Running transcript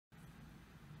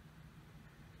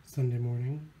Sunday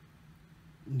morning,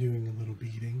 doing a little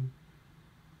beading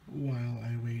while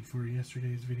I wait for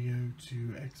yesterday's video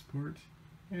to export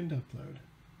and upload.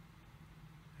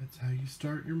 That's how you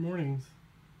start your mornings.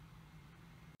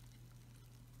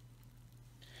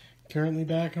 Currently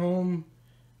back home,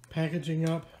 packaging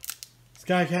up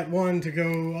Skycat 1 to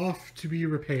go off to be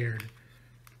repaired.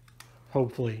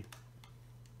 Hopefully.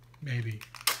 Maybe.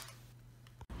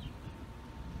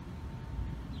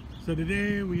 So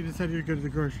today we decided to go to the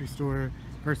grocery store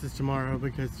versus tomorrow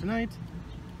because tonight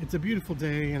it's a beautiful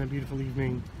day and a beautiful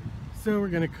evening, so we're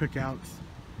gonna cook out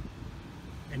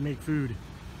and make food.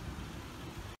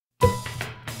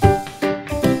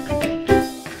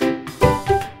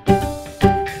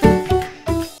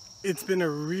 It's been a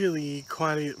really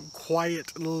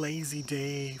quiet, lazy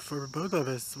day for both of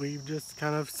us. We've just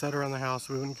kind of sat around the house.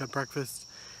 We went and got breakfast,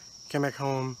 came back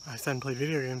home. I sat and played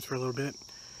video games for a little bit,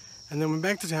 and then went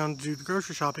back to town to do the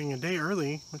grocery shopping a day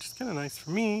early, which is kind of nice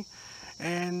for me.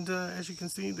 And as you can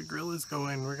see, the grill is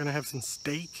going. We're gonna have some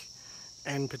steak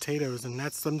and potatoes, and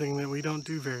that's something that we don't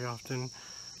do very often.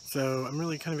 So I'm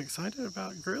really kind of excited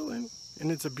about grilling,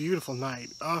 and it's a beautiful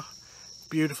night. Oh,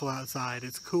 beautiful outside.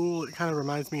 It's cool. It kind of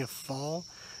reminds me of fall,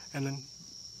 and then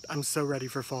I'm so ready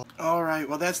for fall. Alright,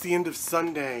 well that's the end of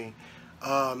Sunday.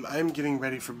 I'm getting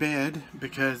ready for bed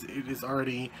because it is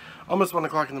already almost 1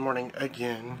 o'clock in the morning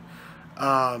again.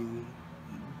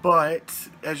 But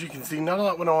as you can see, not a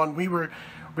lot went on. We were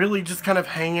really just kind of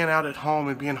hanging out at home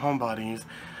and being homebodies.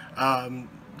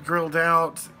 Grilled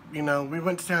out, you know, we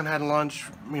went to town, had lunch,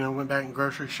 you know, went back and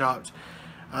grocery shopped.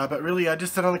 But really, I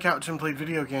just sat on the couch and played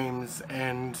video games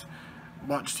and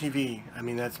watched TV. I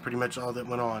mean, that's pretty much all that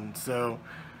went on. So,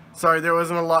 sorry there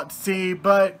wasn't a lot to see,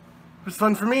 but it was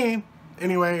fun for me.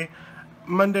 Anyway,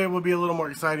 Monday will be a little more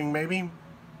exciting, maybe.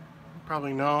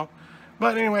 Probably no.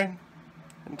 But anyway,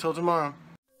 until tomorrow.